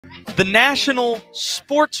The National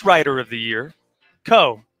Sportswriter of the Year,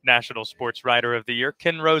 co-National Sportswriter of the Year,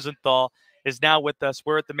 Ken Rosenthal, is now with us.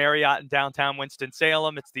 We're at the Marriott in downtown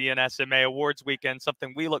Winston-Salem. It's the NSMA Awards weekend,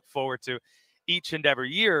 something we look forward to each and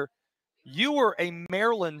every year. You were a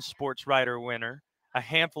Maryland Sportswriter winner a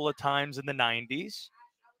handful of times in the 90s.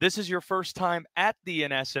 This is your first time at the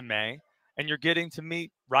NSMA, and you're getting to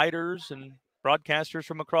meet writers and broadcasters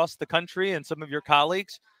from across the country and some of your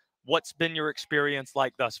colleagues. What's been your experience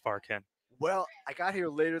like thus far, Ken? Well, I got here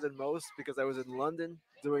later than most because I was in London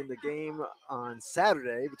doing the game on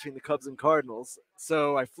Saturday between the Cubs and Cardinals.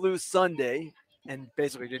 So I flew Sunday and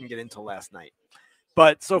basically didn't get into last night.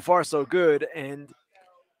 But so far, so good. And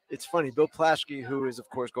it's funny, Bill Plaschke, who is, of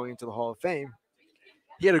course, going into the Hall of Fame,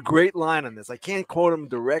 he had a great line on this. I can't quote him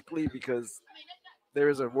directly because there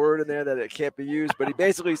is a word in there that it can't be used. But he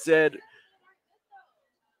basically said,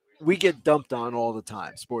 we get dumped on all the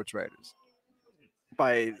time, sports writers.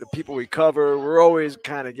 By the people we cover, we're always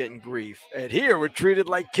kind of getting grief. And here we're treated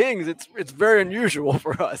like kings. It's very unusual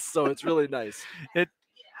for us, so it's really nice.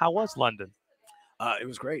 How was London? It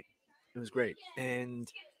was great. It was great, and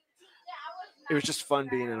it was just fun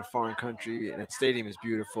being in a foreign country. And that stadium is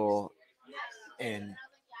beautiful. And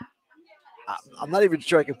I'm not even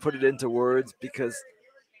sure I can put it into words because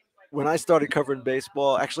when I started covering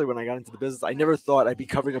baseball, actually when I got into the business, I never thought I'd be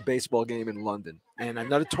covering a baseball game in London. And I've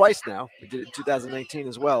done it twice now. I did it in 2019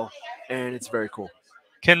 as well, and it's very cool.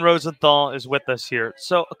 Ken Rosenthal is with us here.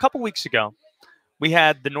 So a couple weeks ago, we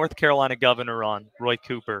had the North Carolina governor on, Roy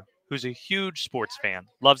Cooper, who's a huge sports fan,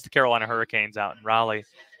 loves the Carolina Hurricanes out in Raleigh.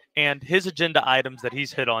 And his agenda items that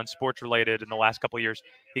he's hit on sports-related in the last couple of years,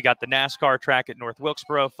 he got the NASCAR track at North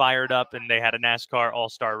Wilkesboro fired up, and they had a NASCAR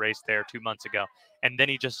all-star race there 2 months ago. And then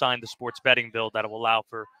he just signed the sports betting bill that will allow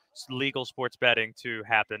for legal sports betting to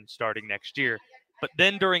happen starting next year. But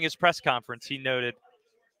then during his press conference, he noted,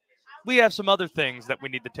 we have some other things that we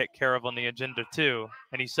need to take care of on the agenda too.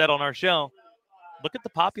 And he said on our show, look at the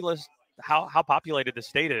populace, how populated the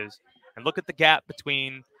state is, and look at the gap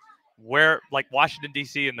between where, like Washington,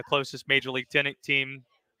 D.C. and the closest major league team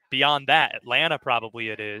beyond that, Atlanta probably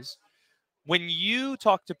it is. When you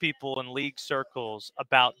talk to people in league circles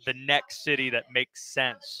about the next city that makes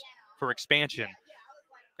sense for expansion,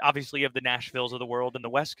 obviously you have the Nashvilles of the world and the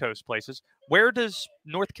West Coast places. Where does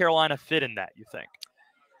North Carolina fit in that, you think?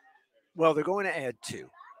 Well, they're going to add two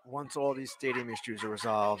once all these stadium issues are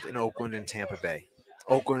resolved in Oakland and Tampa Bay.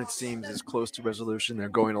 Oakland, it seems, is close to resolution. They're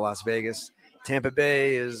going to Las Vegas. Tampa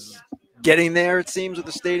Bay is getting there, it seems, with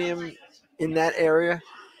the stadium in that area.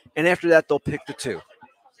 And after that, they'll pick the two.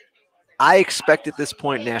 I expect at this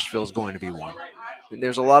point Nashville is going to be one. And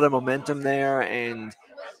there's a lot of momentum there, and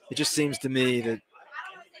it just seems to me that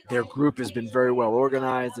their group has been very well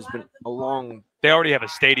organized. There's been a long – They already have a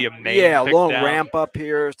stadium name. Yeah, a long out. ramp up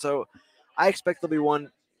here. So I expect there'll be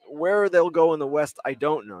one. Where they'll go in the West, I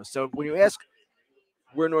don't know. So when you ask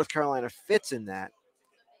where North Carolina fits in that,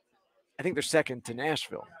 I think they're second to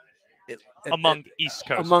Nashville. Among East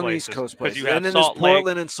Coast among places. East Coast places. You have and then Salt there's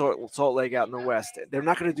Portland Lake. and Salt Lake out in the West. They're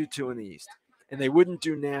not going to do two in the East. And they wouldn't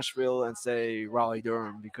do Nashville and say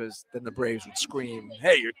Raleigh-Durham because then the Braves would scream,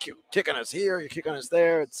 hey, you're kicking us here, you're kicking us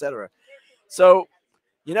there, etc. So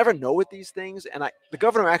you never know with these things. And the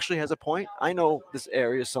governor actually has a point. I know this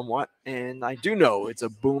area somewhat, and I do know it's a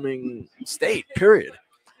booming state, period.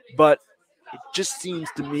 But it just seems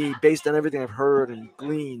to me, based on everything I've heard and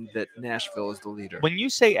gleaned, that Nashville is the leader. When you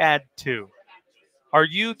say add two, are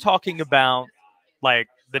you talking about like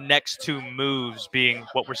the next two moves being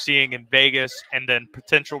what we're seeing in Vegas and then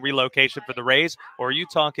potential relocation for the Rays? Or are you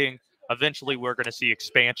talking eventually we're going to see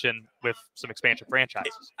expansion with some expansion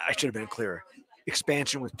franchises? I should have been clearer.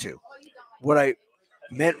 Expansion with two. What I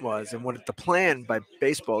meant was, and what the plan by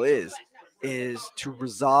baseball is to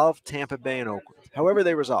resolve Tampa Bay and Oakland. However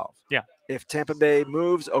they resolve. Yeah. If Tampa Bay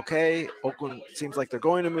moves, okay. Oakland seems like they're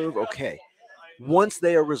going to move, okay. Once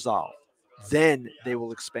they are resolved, then they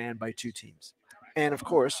will expand by two teams. And, of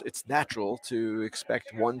course, it's natural to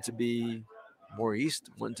expect one to be more east,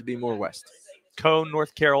 one to be more west.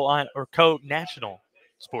 Co-North Carolina or co-national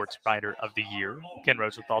sports writer of the year, Ken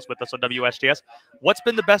Rosenthal's with us on WSGS. What's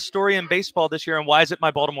been the best story in baseball this year, and why is it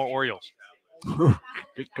my Baltimore Orioles?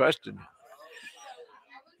 Good question.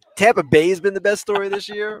 Tampa Bay has been the best story this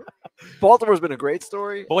year. Baltimore's been a great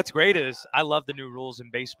story. But what's great is I love the new rules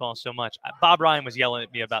in baseball so much. Bob Ryan was yelling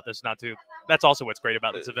at me about this not too. That's also what's great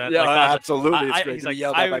about this event. Yeah, like, absolutely. It's great to be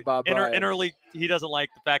yelled at by Bob Ryan. Interleague, he doesn't like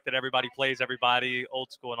the fact that everybody plays everybody,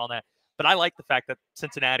 old school and all that. But I like the fact that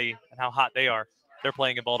Cincinnati and how hot they are, they're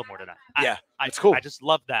playing in Baltimore tonight. It's cool. I just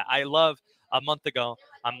love that. I love a month ago,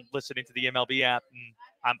 I'm listening to the MLB app,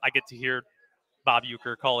 and I get to hear Bob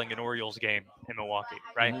Uecker calling an Orioles game in Milwaukee,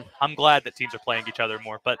 right? Mhm. I'm glad that teams are playing each other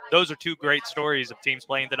more, but those are two great stories of teams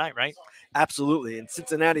playing tonight, right? Absolutely. And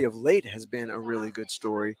Cincinnati of late has been a really good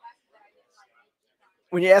story.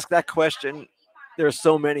 When you ask that question, there are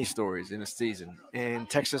so many stories in a season, and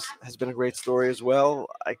Texas has been a great story as well.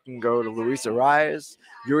 I can go to Luis Arias,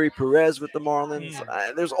 Yuri Perez with the Marlins.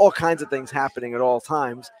 There's all kinds of things happening at all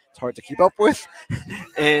times. It's hard to keep up with,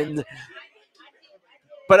 and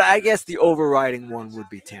but I guess the overriding one would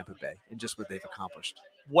be Tampa Bay and just what they've accomplished.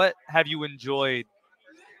 What have you enjoyed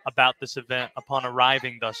about this event upon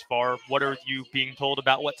arriving thus far? What are you being told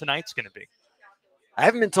about what tonight's going to be? I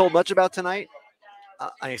haven't been told much about tonight.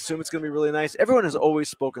 I assume it's going to be really nice. Everyone has always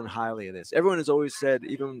spoken highly of this. Everyone has always said,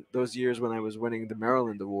 even those years when I was winning the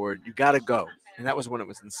Maryland Award, you got to go. And that was when it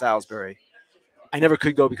was in Salisbury. I never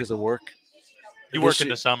could go because of work. You work in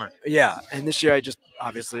the summer. Yeah. And this year I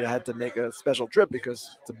had to make a special trip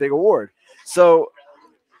because it's a big award. So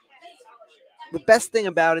the best thing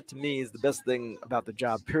about it to me is the best thing about the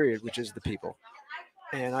job, period, which is the people.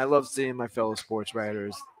 And I love seeing my fellow sports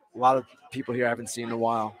writers. A lot of people here I haven't seen in a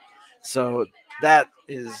while. So that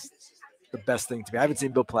is the best thing to me. I haven't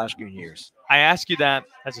seen Bill Plaschke in years. I ask you that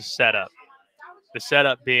as a setup. The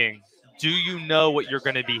setup being, do you know what you're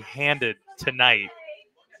going to be handed tonight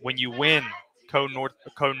when you win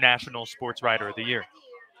Co-National Sportswriter of the Year?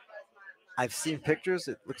 I've seen pictures.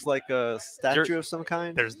 It looks like a statue of some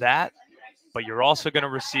kind. There's that, but you're also going to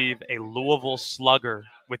receive a Louisville Slugger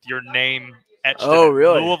with your name etched in it.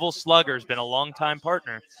 Really? Louisville Slugger's been a longtime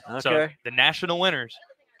partner. Okay. So the national winners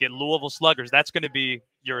get Louisville Sluggers. That's going to be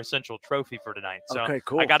your essential trophy for tonight. So okay,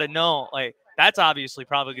 cool. I got to know, that's obviously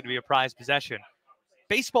probably going to be a prized possession.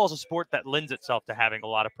 Baseball is a sport that lends itself to having a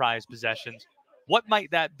lot of prized possessions. What might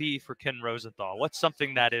that be for Ken Rosenthal? What's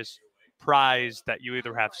something that is prized that you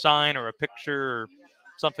either have signed or a picture or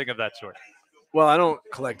something of that sort? Well, I don't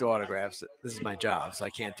collect autographs. This is my job, so I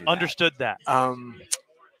can't do that. Understood that.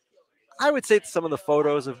 I would say some of the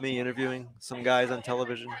photos of me interviewing some guys on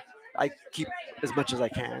television, I keep as much as I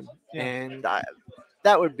can. Yeah. And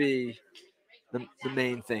that would be the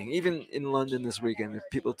main thing. Even in London this weekend, if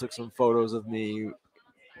people took some photos of me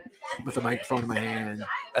with a microphone in my hand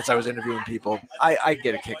as I was interviewing people, I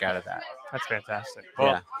get a kick out of that. That's fantastic. Well,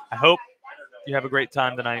 Yeah. I hope you have a great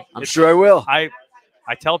time tonight. I'm sure I will. I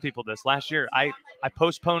tell people this. Last year, I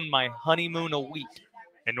postponed my honeymoon a week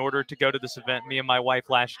in order to go to this event. Me and my wife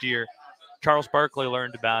last year. Charles Barkley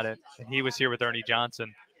learned about it, and he was here with Ernie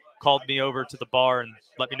Johnson. Called me over to the bar and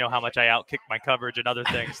let me know how much I outkicked my coverage and other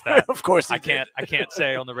things that of course I can't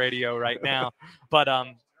say on the radio right now. But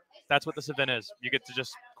that's what this event is. You get to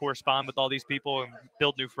just correspond with all these people and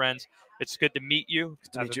build new friends. It's good to meet you.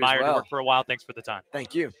 I've admired your work for a while. Thanks for the time.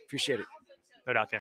 Thank you. Appreciate it. No doubt, Ken.